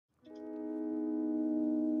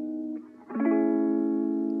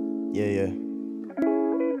Yeah, yeah.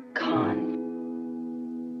 Con.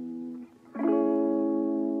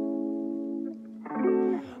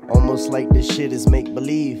 Almost like this shit is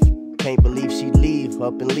make-believe. Can't believe she'd leave,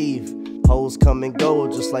 up and leave. Hoes come and go,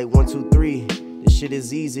 just like 1, 2, 3. This shit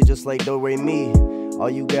is easy, just like do, re, mi. All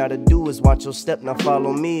you gotta do is watch your step, now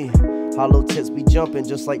follow me. Hollow tips be jumping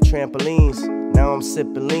just like trampolines. Now I'm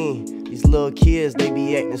sipping lean. These little kids, they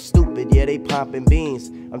be acting stupid, yeah, they popping beans.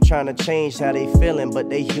 I'm trying to change how they feeling, but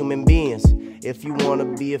they human beings. If you wanna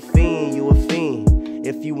be a fiend, you a fiend.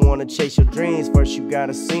 If you wanna chase your dreams, first you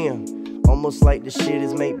gotta see them. Almost like the shit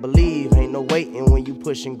is make-believe. Ain't no waiting when you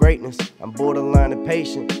pushing greatness. I'm borderline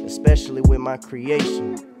impatient, especially with my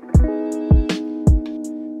creation.